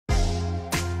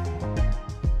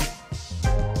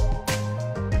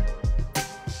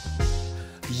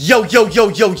Yo, yo, yo,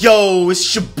 yo, yo,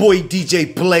 it's your boy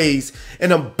DJ Blaze,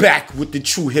 and I'm back with the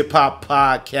True Hip Hop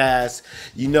Podcast.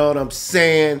 You know what I'm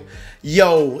saying?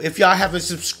 Yo, if y'all haven't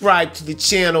subscribed to the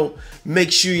channel,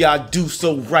 make sure y'all do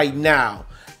so right now.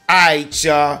 Alright,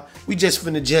 y'all, we just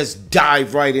finna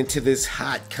dive right into this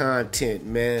hot content,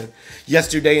 man.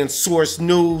 Yesterday in Source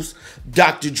News,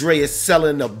 Dr. Dre is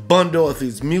selling a bundle of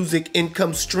his music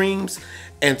income streams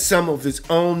and some of his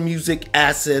own music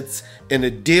assets in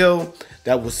a deal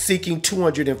that was seeking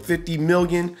 $250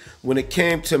 million when it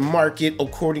came to market,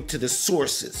 according to the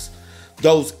sources.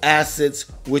 Those assets,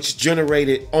 which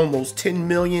generated almost $10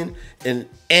 million in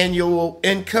annual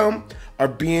income, are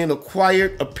being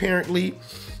acquired apparently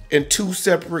in two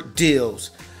separate deals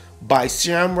by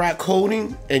Shamrock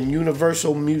Holding and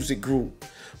Universal Music Group.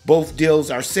 Both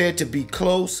deals are said to be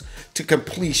close to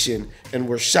completion and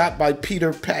were shot by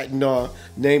Peter Patnaud,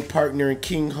 named partner in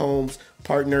King Holmes'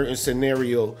 partner in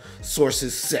Scenario,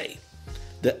 sources say.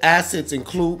 The assets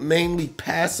include mainly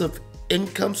passive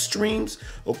income streams,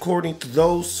 according to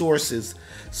those sources,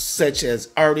 such as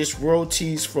artist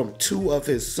royalties from two of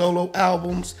his solo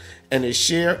albums and a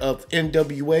share of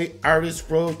NWA artist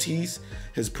royalties,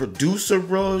 his producer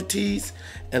royalties,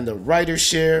 and the writer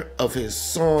share of his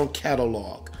song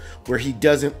catalog, where he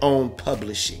doesn't own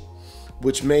publishing,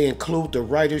 which may include the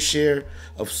writer share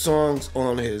of songs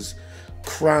on his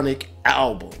Chronic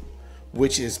album,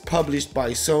 which is published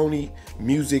by Sony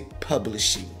Music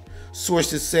Publishing.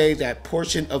 Sources say that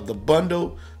portion of the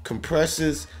bundle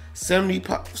compresses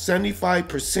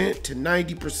 75% to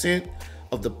 90%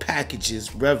 of the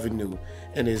package's revenue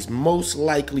and is most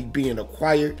likely being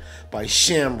acquired by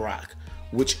Shamrock,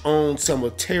 which owns some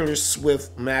of Taylor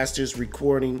Swift Masters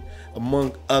recording,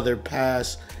 among other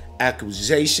past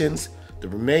acquisitions. The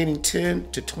remaining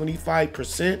 10 to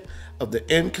 25% of the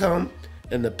income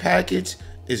in the package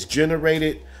is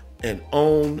generated and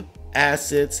owned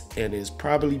assets and is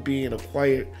probably being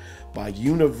acquired by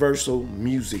Universal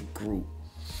Music Group.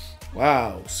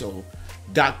 Wow, so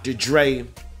Dr. Dre,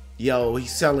 yo,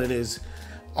 he's selling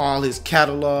all his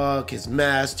catalog, his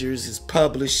masters, his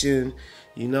publishing,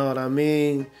 you know what I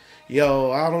mean?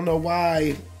 Yo, I don't know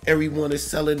why everyone is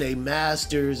selling their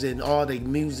masters and all their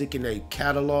music and their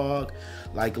catalog.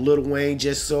 Like Lil Wayne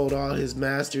just sold all his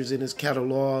masters in his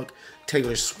catalog.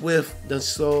 Taylor Swift done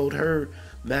sold her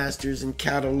masters and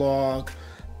catalog.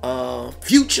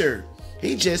 Future,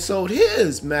 he just sold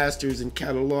his masters and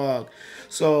catalog.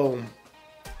 So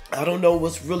I don't know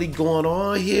what's really going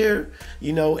on here.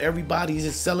 You know, everybody's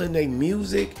just selling their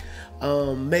music.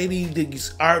 Maybe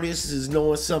these artists is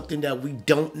knowing something that we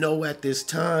don't know at this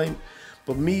time.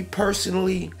 But me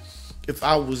personally, if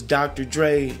I was Dr.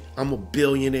 Dre, I'm a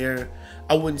billionaire,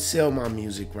 I wouldn't sell my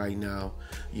music right now,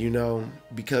 you know,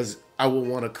 because I would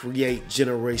want to create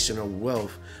generational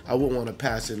wealth. I would want to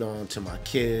pass it on to my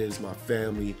kids, my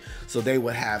family, so they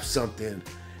would have something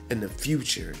in the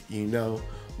future, you know.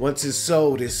 Once it's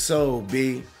sold,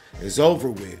 B. It's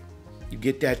over with. You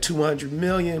get that $200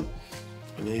 million,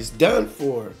 and it's done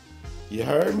for. You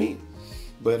heard me?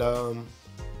 But,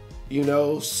 you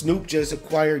know, Snoop just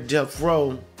acquired Death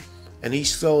Row, and he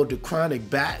sold the Chronic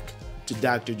back to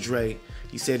Dr. Dre.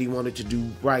 He said he wanted to do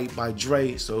right by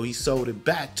Dre, so he sold it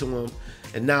back to him.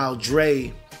 And now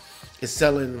Dre is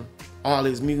selling all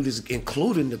his music,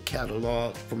 including the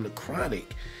catalog from the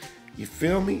Chronic. You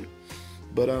feel me?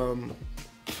 But,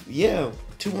 yeah,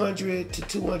 200 to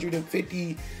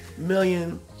 250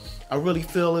 million, I really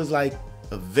feel is like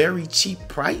a very cheap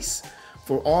price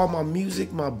for all my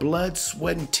music, my blood,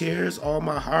 sweat, and tears, all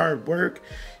my hard work.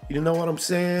 You know what I'm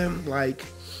saying? Like,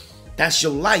 that's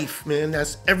your life, man.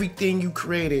 That's everything you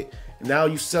created. Now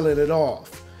you selling it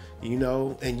off, you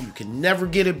know, and you can never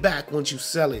get it back once you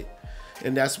sell it.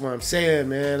 And that's what I'm saying,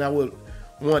 man. I would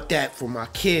want that for my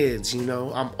kids, you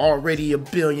know. I'm already a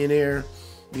billionaire,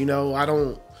 you know. I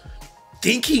don't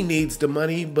think he needs the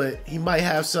money, but he might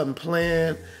have something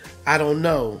planned. I don't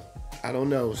know.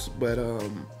 But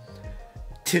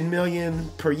 10 million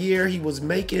per year he was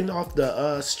making off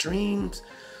the streams,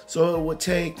 so it would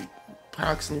take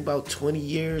approximately about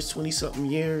 20 something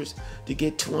years to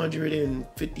get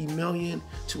 $250 million,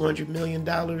 $200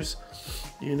 million,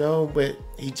 you know. But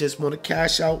he just want to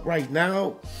cash out right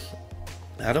now.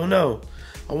 I don't know.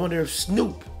 I wonder if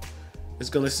Snoop is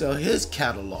gonna sell his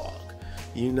catalog.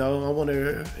 You know, I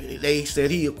wonder, they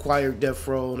said he acquired Death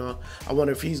Row, and I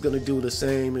wonder if he's gonna do the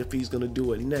same, if he's gonna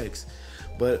do it next.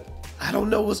 But I don't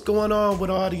know what's going on with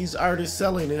all these artists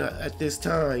selling it at this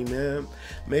time, man.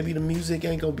 Maybe the music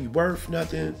ain't gonna be worth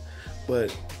nothing,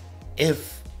 but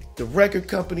if the record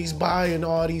companies buying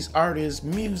all these artists'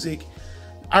 music,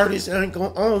 artists ain't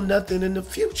gonna own nothing in the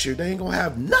future. They ain't gonna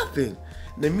have nothing.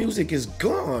 The music is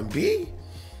gone, B.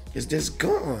 It's just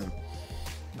gone.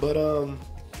 But I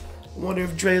wonder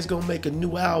if Dre's gonna make a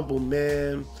new album,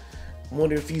 man. I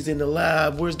wonder if he's in the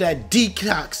lab. Where's that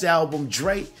Detox album,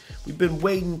 Dre? We've been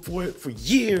waiting for it for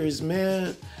years,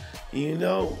 man. You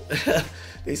know,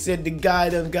 they said the guy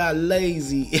done got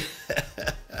lazy.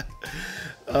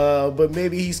 But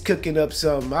maybe he's cooking up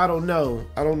something. I don't know.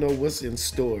 I don't know what's in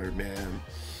store, man.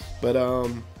 But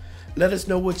let us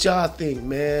know what y'all think,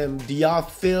 man. Do y'all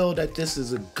feel that this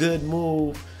is a good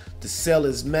move to sell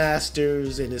his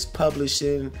masters and his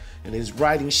publishing and his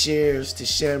writing shares to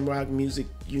Shamrock Music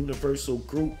Universal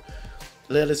Group?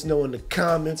 Let us know in the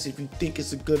comments if you think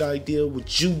it's a good idea.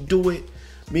 Would you do it?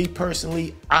 Me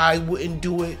personally, I wouldn't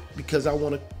do it because I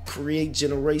want to create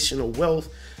generational wealth.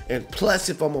 And plus,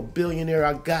 if I'm a billionaire,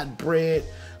 I got bread.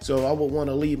 So I would want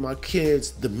to leave my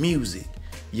kids the music.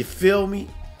 You feel me?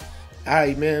 All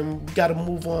right, man. We got to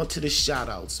move on to the shout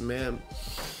outs, man.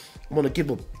 I want to give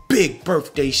a big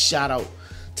birthday shout out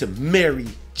to Mary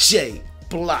J.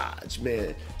 Blige,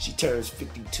 man. She turns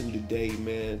 52 today,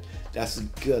 man. That's a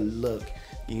good look.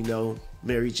 You know,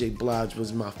 Mary J. Blige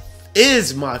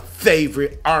is my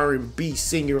favorite R&B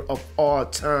singer of all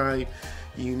time.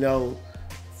 You know,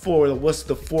 What's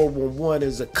the 411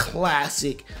 is a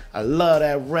classic. I love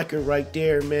that record right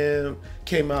there, man.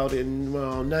 Came out in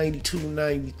 92,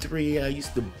 93. I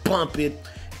used to bump it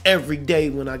every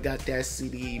day when I got that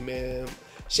CD, man.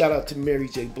 Shout out to Mary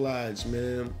J. Blige,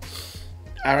 man.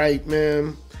 All right,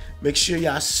 man. Make sure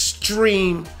y'all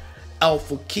stream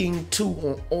Alpha King 2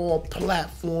 on all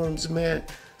platforms, man.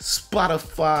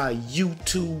 Spotify,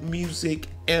 YouTube Music,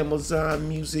 Amazon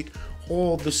Music,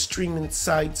 all the streaming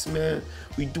sites, man.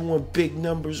 We doing big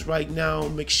numbers right now.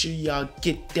 Make sure y'all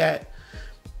get that.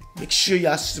 Make sure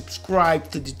y'all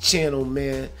subscribe to the channel,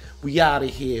 man. We out of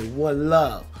here. One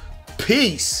love.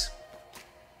 Peace.